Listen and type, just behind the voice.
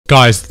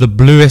Guys, the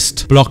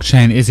bluest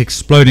blockchain is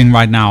exploding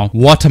right now.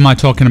 What am I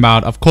talking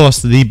about? Of course,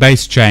 the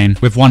base chain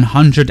with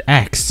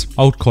 100x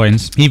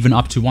altcoins, even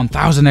up to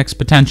 1000x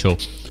potential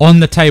on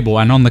the table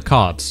and on the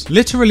cards.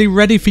 Literally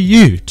ready for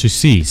you to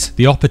seize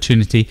the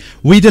opportunity.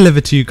 We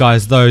deliver to you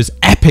guys those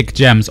epic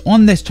gems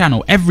on this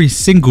channel every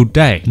single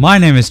day. My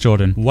name is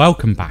Jordan.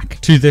 Welcome back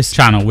to this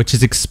channel, which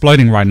is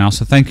exploding right now.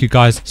 So thank you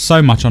guys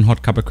so much on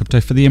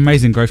HotCuppaCrypto for the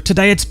amazing growth.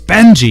 Today it's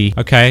Benji,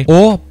 okay,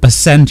 or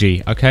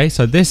Basenji, okay.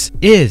 So this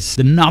is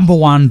the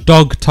 #1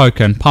 dog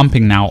token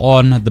pumping now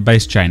on the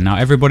base chain. Now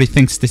everybody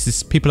thinks this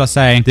is, people are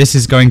saying this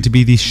is going to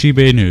be the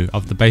Shiba Inu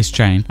of the base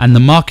chain, and the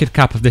market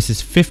cap of this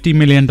is $50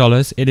 million.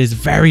 It is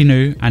very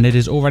new and it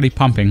is already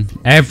pumping.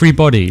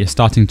 Everybody is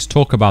starting to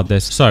talk about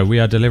this, so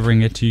we are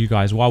delivering it to you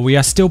guys while we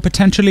are still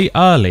potentially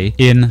early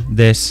in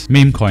this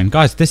meme coin.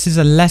 Guys, this is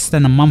less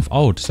than a month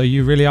old, so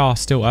you really are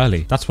still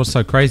early. That's what's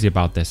so crazy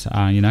about this.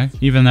 You know,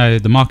 even though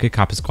the market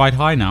cap is quite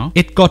high now,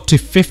 it got to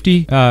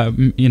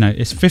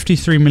it's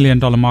 $53 million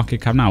market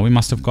cap now. We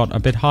must have got a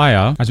bit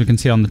higher. As we can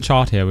see on the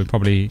chart here, we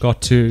probably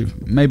got to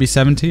maybe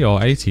 70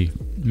 or 80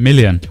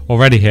 million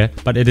already here,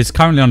 but it is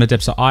currently on a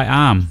dip. So I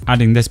am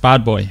adding this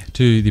bad boy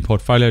to the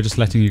portfolio, just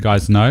letting you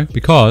guys know,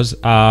 because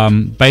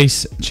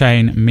base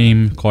chain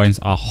meme coins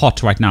are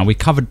hot right now. We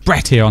covered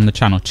Brett here on the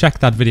channel. Check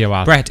that video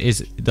out. Brett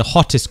is the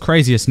hottest,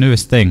 craziest,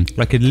 newest thing.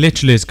 Like, it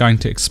literally is going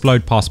to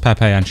explode past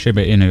Pepe and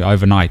Shiba Inu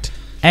overnight.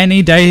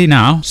 Any day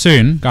now,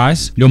 soon,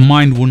 guys, your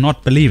mind will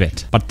not believe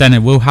it, but then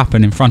it will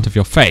happen in front of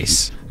your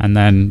face. And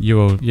then you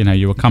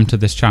will come to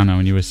this channel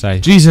and you will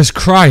say, Jesus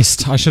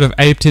Christ, I should have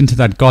aped into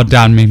that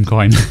goddamn meme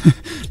coin.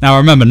 Now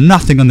remember,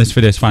 nothing on this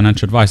video is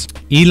financial advice.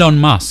 Elon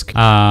Musk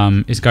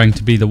is going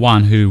to be the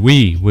one who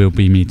we will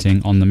be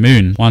meeting on the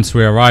moon once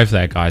we arrive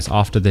there, guys,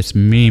 after this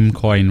meme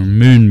coin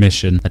moon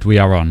mission that we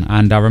are on.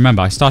 And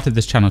remember, I started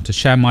this channel to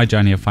share my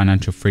journey of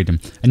financial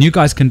freedom, and you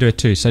guys can do it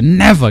too. So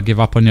never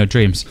give up on your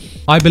dreams.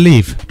 I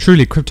believe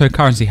truly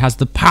cryptocurrency has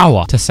the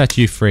power to set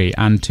you free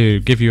and to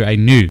give you a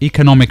new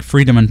economic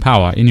freedom and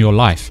power in your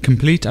life.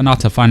 Complete and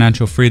utter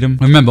financial freedom.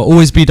 Remember,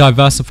 always be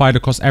diversified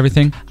across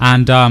everything,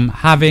 and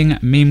having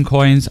meme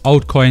coins,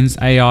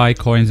 altcoins, AI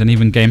coins, and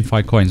even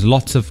GameFi coins,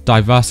 lots of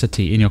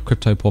diversity in your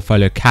crypto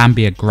portfolio can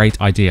be a great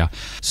idea.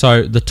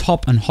 So the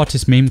top and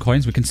hottest meme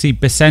coins, we can see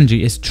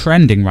Basenji is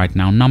trending right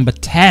now, number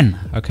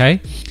 10,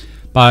 okay?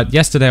 But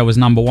yesterday it was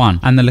number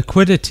 1, and the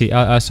liquidity,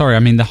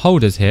 the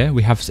holders here,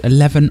 we have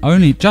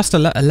just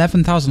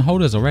 11,000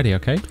 holders already,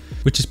 okay?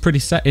 Which is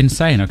pretty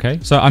insane, okay?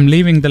 So I'm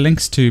leaving the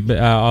links to,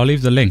 I'll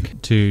leave the link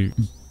to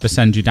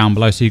Basenji down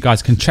below so you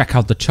guys can check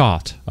out the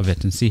chart of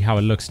it and see how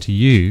it looks to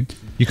you.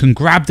 You can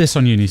grab this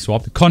on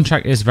Uniswap. The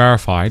contract is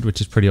verified,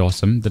 which is pretty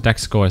awesome. The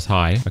DEX score is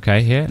high.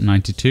 Okay, here,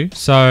 92.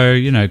 So,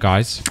 you know,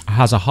 guys, it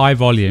has a high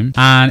volume.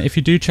 And if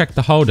you do check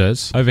the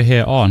holders over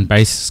here on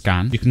Base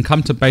Scan, you can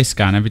come to Base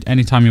Scan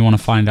anytime you want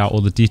to find out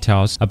all the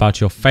details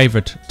about your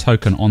favorite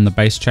token on the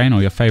base chain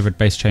or your favorite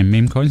base chain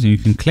meme coins. And you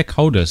can click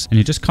holders and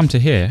you just come to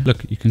here.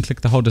 Look, you can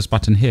click the holders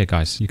button here,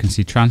 guys. You can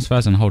see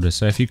transfers and holders.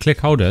 So if you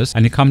click holders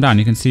and you come down,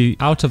 you can see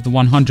out of the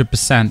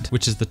 100%,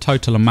 which is the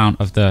total amount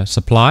of the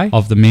supply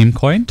of the meme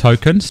coin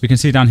token, we can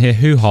see down here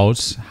who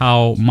holds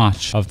how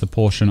much of the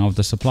portion of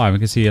the supply. We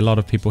can see a lot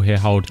of people here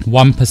hold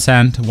 1%,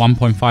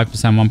 1.5%,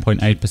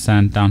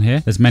 1.8% down here.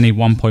 There's many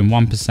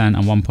 1.1% and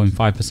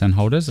 1.5%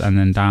 holders, and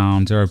then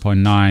down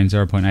 0.9,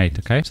 0.8,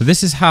 okay? So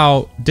this is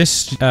how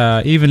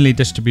evenly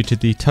distributed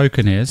the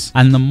token is,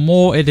 and the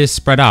more it is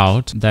spread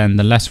out, then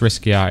the less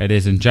riskier it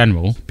is in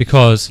general,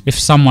 because if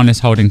someone is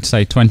holding,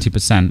 say,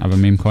 20% of a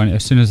meme coin,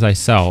 as soon as they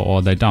sell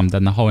or they dump,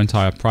 then the whole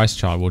entire price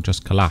chart will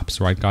just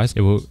collapse, right, guys?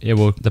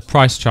 The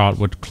price chart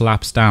would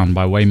collapse down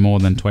by way more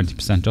than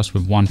 20% just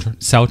with one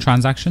sell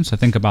transaction. So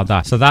think about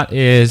that. So that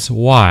is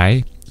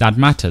why that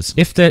matters.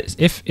 If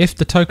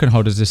the token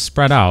holders is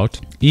spread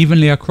out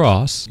evenly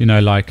across, you know,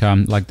 like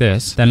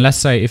this, then let's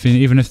say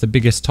even if the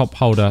biggest top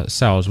holder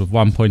sells with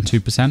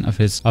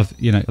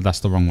 1.2% that's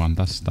the wrong one.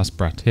 That's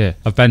Brett here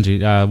of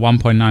Benji,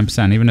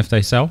 1.9%. Even if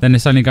they sell, then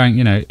it's only going,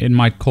 you know, it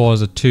might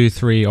cause a 2,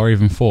 3, or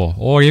even 4,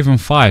 or even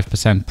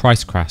 5%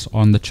 price crash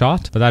on the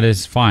chart. But that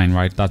is fine,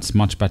 right? That's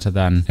much better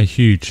than a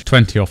huge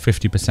 20 or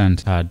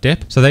 50%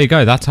 dip. So there you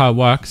go. That's how it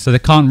works. So they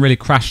can't really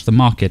crash the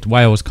market.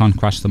 Whales can't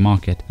crash the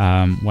market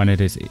when it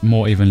is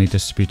more evenly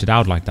distributed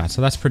out like that. So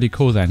that's pretty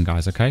cool then,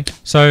 guys, okay?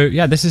 So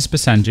yeah, this is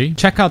Basenji.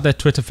 Check out their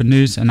Twitter for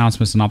news,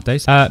 announcements, and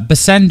updates.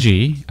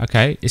 Basenji,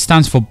 okay, it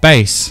stands for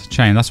base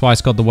chain. That's why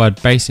it's got the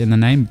word base in the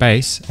name,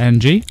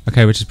 Basenji,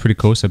 okay, which is pretty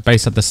cool. So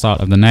base at the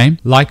start of the name.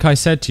 Like I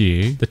said to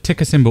you, the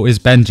ticker symbol is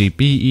Benji,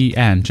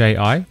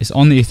 B-E-N-J-I. It's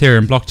on the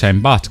Ethereum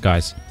blockchain, but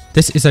guys,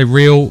 this is a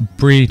real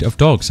breed of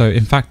dog. So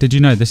in fact, did you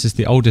know this is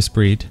the oldest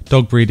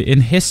dog breed in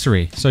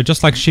history? So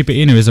just like Shiba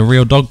Inu is a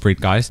real dog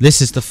breed, guys,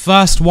 this is the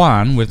first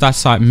one with that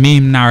site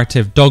meme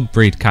narrative dog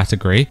breed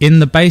category in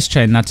the base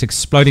chain that's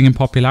exploding in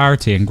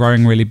popularity and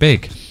growing really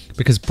big.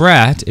 because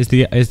Brett is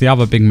the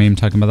other big meme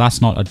token, but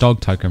that's not a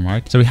dog token,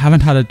 right? So we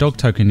haven't had a dog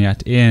token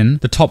yet in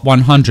the top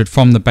 100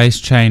 from the base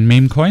chain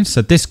meme coins.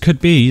 So this could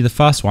be the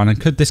first one. And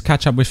could this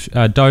catch up with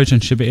Doge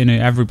and Shiba Inu?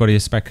 Everybody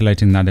is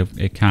speculating that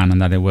it can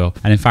and that it will.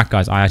 And in fact,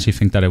 guys, I actually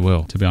think that it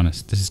will, to be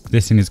honest.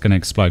 This thing is going to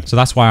explode. So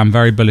that's why I'm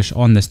very bullish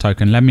on this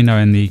token. Let me know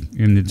in the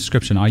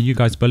description. Are you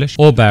guys bullish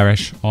or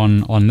bearish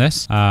on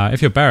this?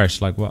 If you're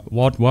bearish, like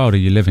what world are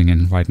you living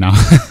in right now?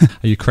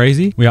 Are you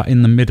crazy? We are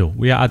in the middle.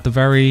 We are at the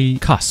very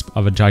cusp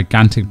of a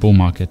gigantic bull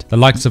market, the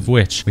likes of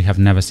which we have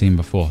never seen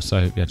before.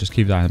 So yeah, just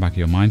keep that in the back of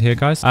your mind here,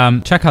 guys.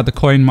 Check out the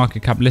coin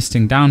market cap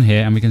listing down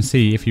here, and we can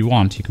see, if you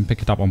want, you can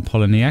pick it up on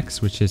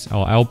Poloniex, which is,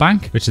 or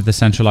LBank, which is the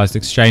centralized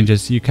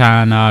exchanges. You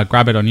can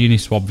grab it on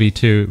Uniswap,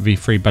 V2,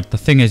 V3, but the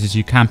thing is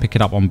you can pick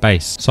it up on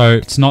Base. So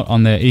it's not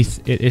on the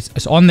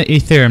it's on the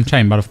Ethereum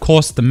chain, but of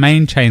course the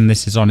main chain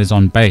this is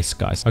on Base,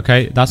 guys.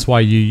 Okay, that's why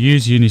you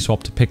use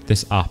Uniswap to pick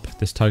this up,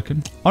 this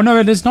token. Oh no,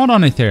 it is not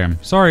on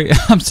Ethereum. Sorry,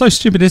 I'm so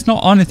stupid. It's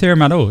not on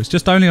Ethereum at all. It's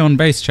just only on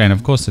Base chain.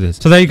 Of course it is.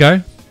 So there you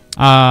go.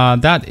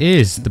 That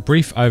is the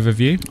brief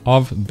overview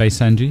of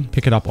Basenji.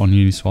 Pick it up on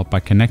Uniswap by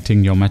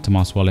connecting your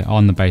MetaMask wallet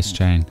on the base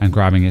chain and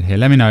grabbing it here.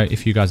 Let me know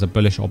if you guys are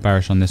bullish or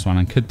bearish on this one,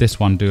 and could this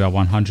one do a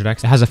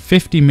 100x? It has a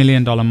 $50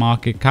 million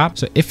market cap.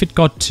 So if it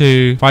got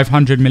to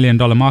 $500 million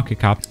market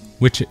cap,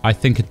 which I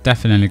think it's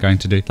definitely going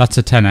to do, that's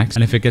a 10x.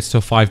 And if it gets to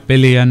a $5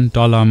 billion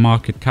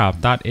market cap,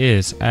 that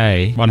is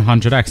a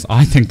 100x.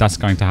 I think that's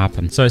going to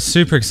happen. So it's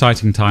super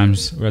exciting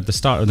times. We're at the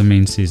start of the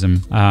meme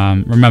season.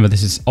 Remember,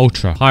 this is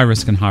ultra high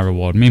risk and high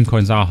reward. Meme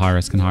coins are high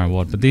risk and high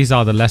reward, but these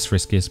are the less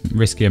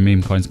riskier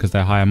meme coins because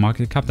they're higher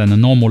market cap than the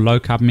normal low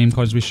cap meme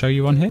coins we show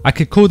you on here. I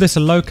could call this a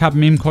low cap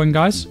meme coin,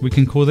 guys. We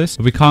can call this,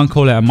 but we can't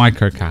call it a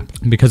micro cap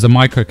because a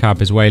micro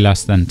cap is way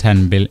less than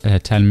 10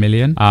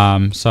 million.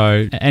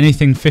 So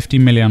anything 50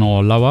 million or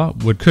lower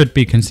could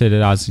be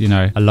considered as, you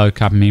know, a low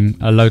cap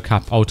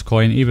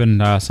altcoin.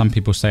 Even some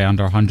people say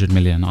under 100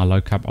 million are low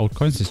cap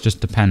altcoins. It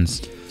just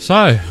depends.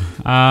 So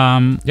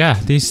yeah,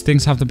 these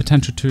things have the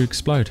potential to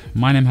explode.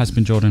 My name has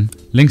been Jordan.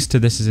 Links to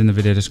this is in the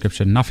video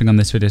description. Nothing on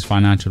this video is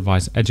financial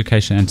advice,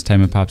 education,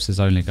 entertainment purposes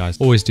only, guys.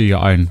 Always do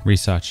your own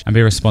research and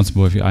be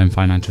responsible with your own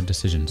financial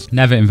decisions.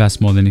 Never invest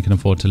more than you can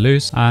afford to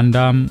lose, and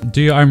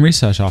do your own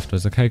research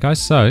afterwards. Okay,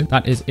 guys. So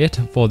that is it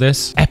for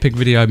this epic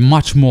video.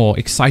 Much more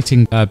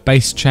exciting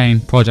base chain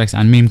projects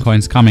and meme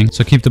coins coming.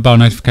 So keep the bell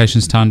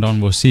notifications turned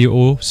on. We'll see you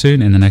all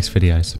soon in the next videos.